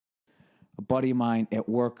buddy of mine at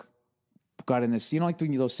work got in this, like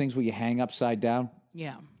doing those things where you hang upside down?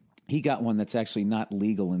 Yeah. He got one that's actually not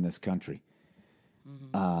legal in this country.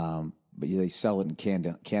 But they sell it in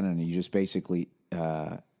Canton, and you just basically,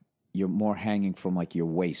 you're more hanging from like your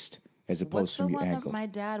waist as opposed to your ankle. What's the one that my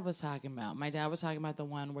dad was talking about? My dad was talking about the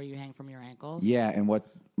one where you hang from your ankles. Yeah, and what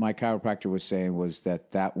my chiropractor was saying was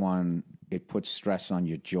that one, it puts stress on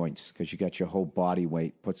your joints because you got your whole body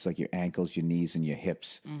weight, puts like your ankles, your knees, and your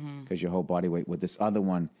hips because your whole body weight. With this other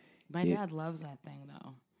one, my dad loves that thing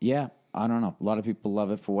though. Yeah, I don't know. A lot of people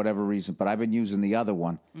love it for whatever reason, but I've been using the other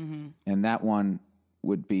one, and that one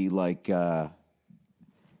would be like,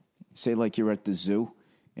 say, like you're at the zoo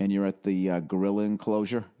and you're at the gorilla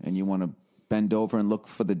enclosure, and you want to bend over and look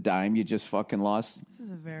for the dime you just fucking lost. This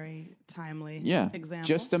is a very timely example.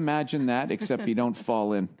 Just imagine that, except you don't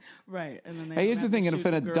fall in. Right, and then hey, here's the thing: if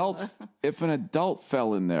an adult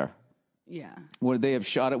fell in there. Yeah. Would they have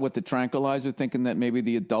shot it with the tranquilizer thinking that maybe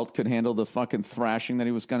the adult could handle the fucking thrashing that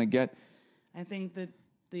he was going to get? I think that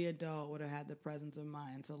the adult would have had the presence of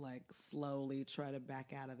mind to like slowly try to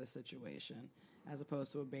back out of the situation as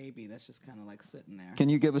opposed to a baby that's just kind of like sitting there. Can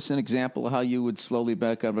you give us an example of how you would slowly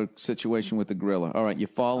back out of a situation with the gorilla? All right, you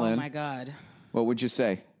fall in. Oh, my God. What would you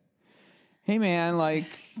say? Hey, man, like...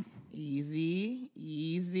 Easy.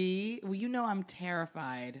 Well, I'm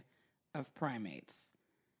terrified of primates.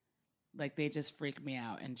 Like, they just freak me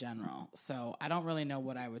out in general. So I don't really know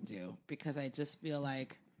what I would do because I just feel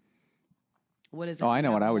like, what is it? Oh, I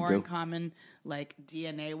know what I would do. More in common, like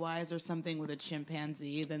DNA-wise or something with a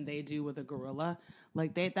chimpanzee than they do with a gorilla.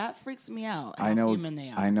 Like, that freaks me out. How human they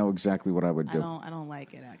are. I know exactly what I would do. I don't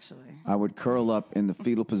like it, actually. I would curl up in the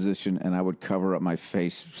fetal position and I would cover up my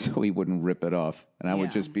face so he wouldn't rip it off. And I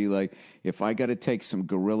would just be like, if I got to take some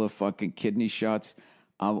gorilla fucking kidney shots,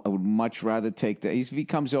 I would much rather take that. If he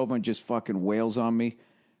comes over and just fucking wails on me,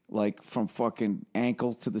 like from fucking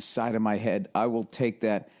ankle to the side of my head, I will take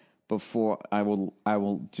that before I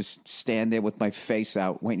will just stand there with my face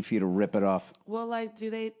out, waiting for you to rip it off. Well, like,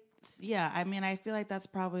 do they? Yeah, I mean, I feel like that's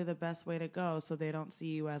probably the best way to go, so they don't see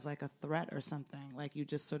you as like a threat or something. Like you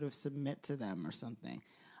just sort of submit to them or something.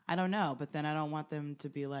 I don't know, but then I don't want them to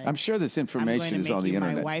be like, I'm sure this information is on the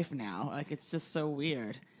internet. My wife now, like it's just so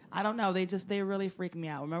weird. I don't know. They really freak me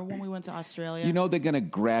out. Remember when we went to Australia? You know they're going to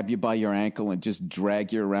grab you by your ankle and just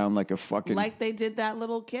drag you around like a fucking... Like they did that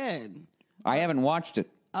little kid. I haven't watched it.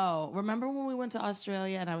 Oh, remember when we went to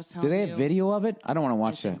Australia and I was telling you... Do they have video of it? I don't want to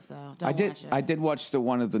watch that. I think so. Don't watch it. I did watch the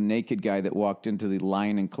one of the naked guy that walked into the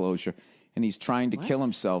lion enclosure and he's trying to kill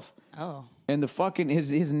himself. Oh. And the fucking...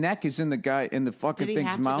 His neck is in the fucking thing's mouth. Did he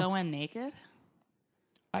have to go in naked?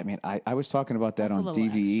 I mean, I was talking about that That's on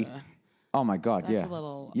DVE. Extra. Oh, my God, That's a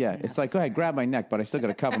little it's like, go ahead, grab my neck, but I still got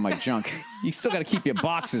to cover my junk. You still got to keep your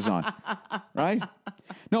boxes on, right?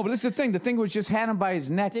 No, but this is the thing. The thing was just had him by his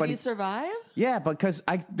neck. Did he survive? Yeah, because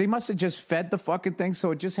they must have just fed the fucking thing,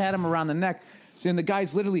 so it just had him around the neck. And the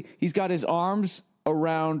guy's literally, he's got his arms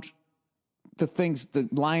around the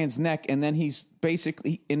lion's neck, and then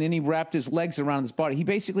and then he wrapped his legs around his body. He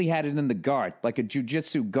basically had it in the guard, like a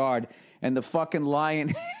jujitsu guard, and the fucking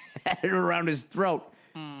lion had it around his throat.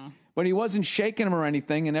 But he wasn't shaking him or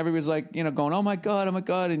anything, and everybody's like, going, oh my God,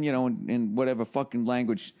 and in whatever fucking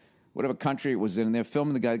language, whatever country it was in, and they're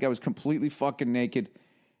filming the guy. The guy was completely fucking naked,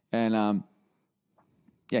 and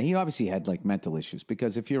he obviously had like mental issues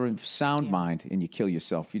because if you're in sound mind and you kill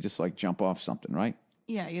yourself, you just like jump off something, right?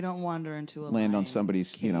 Yeah, you don't wander into land on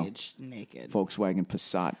somebody's, cage, naked Volkswagen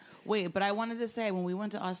Passat. Wait, but I wanted to say when we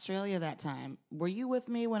went to Australia that time, were you with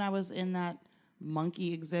me when I was in that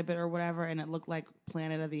monkey exhibit or whatever, and it looked like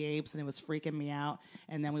Planet of the Apes, and it was freaking me out?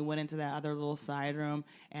 And then we went into that other little side room,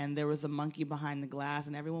 and there was a monkey behind the glass,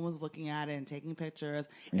 and everyone was looking at it and taking pictures,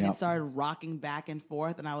 and it started rocking back and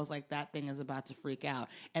forth, and I was like, that thing is about to freak out.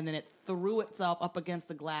 And then it threw itself up against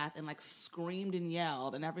the glass and like screamed and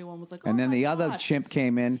yelled, and everyone was like, oh, and then the God. other chimp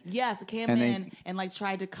came in. Yes, it came in and like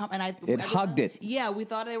tried to come, and it hugged it. Yeah, we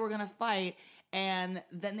thought they were gonna fight, and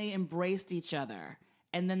then they embraced each other.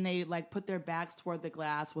 And then they like put their backs toward the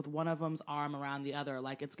glass with one of them's arm around the other,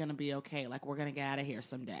 like it's gonna be okay, like we're gonna get out of here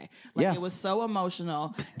someday. Like it was so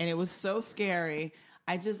emotional and it was so scary.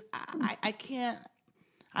 I can't.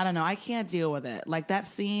 I don't know. I can't deal with it. Like that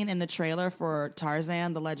scene in the trailer for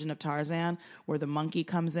Tarzan, The Legend of Tarzan, where the monkey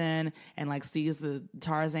comes in and like sees the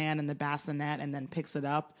Tarzan and the bassinet and then picks it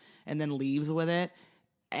up and then leaves with it.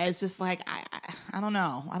 It's just like I don't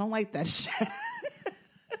know. I don't like that shit.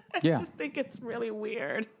 I just think it's really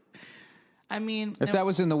weird. I mean, if that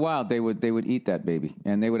was in the wild, they would eat that baby,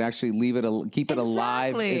 and they would actually keep it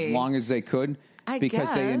alive as long as they could,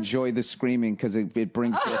 because they guess. enjoy the screaming because it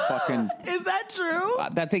brings their fucking. Is that true?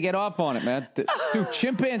 That they get off on it, man. Dude,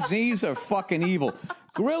 chimpanzees are fucking evil.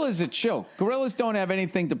 Gorillas are chill. Gorillas don't have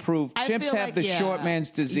anything to prove. Chimps have the short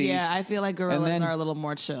man's disease. Yeah, I feel like gorillas are a little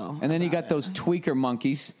more chill. And then you got those tweaker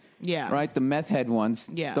monkeys. Yeah. Right? The meth head ones.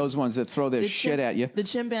 Yeah. Those ones that throw their shit at you. The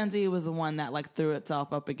chimpanzee was the one that like threw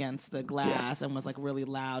itself up against the glass and was like really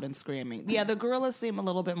loud and screaming. Yeah, the gorillas seem a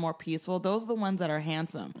little bit more peaceful. Those are the ones that are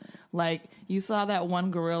handsome. Like you saw that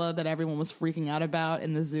one gorilla that everyone was freaking out about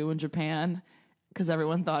in the zoo in Japan because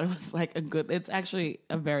everyone thought it was like it's actually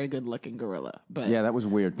a very good looking gorilla. But yeah, that was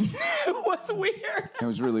weird. It was weird. It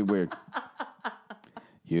was really weird.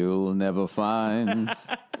 You'll never find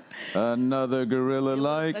another gorilla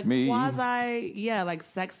like me. Like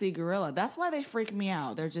sexy gorilla. That's why they freak me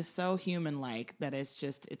out. They're just so human-like that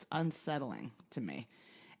it's unsettling to me.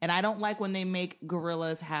 And I don't like when they make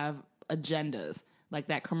gorillas have agendas, like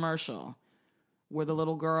that commercial where the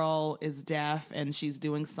little girl is deaf and she's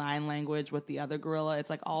doing sign language with the other gorilla. It's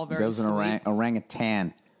like all very That was an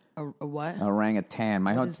orangutan. A what? Orangutan.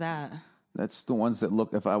 What is that? That's the ones that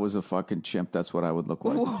look, if I was a fucking chimp, that's what I would look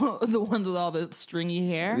like. The ones with all the stringy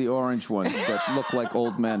hair? The orange ones that look like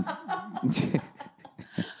old men.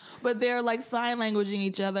 But they're like sign languaging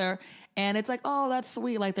each other. And it's like, oh, that's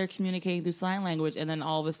sweet. Like they're communicating through sign language. And then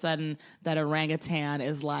all of a sudden that orangutan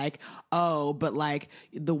is like, oh, but like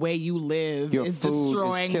the way you live is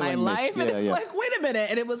destroying my life. And it's like, wait a minute.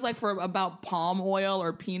 And it was like for about palm oil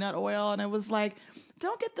or peanut oil. And it was like,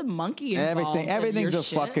 don't get the monkey involved. Everything's a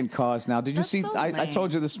fucking cause now. Did you see? So I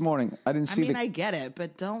told you this morning. I didn't see. I get it,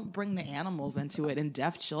 but don't bring the animals into it and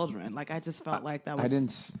deaf children. Like I just felt like that was. I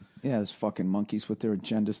didn't. Yeah, those fucking monkeys with their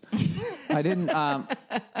agendas. I didn't.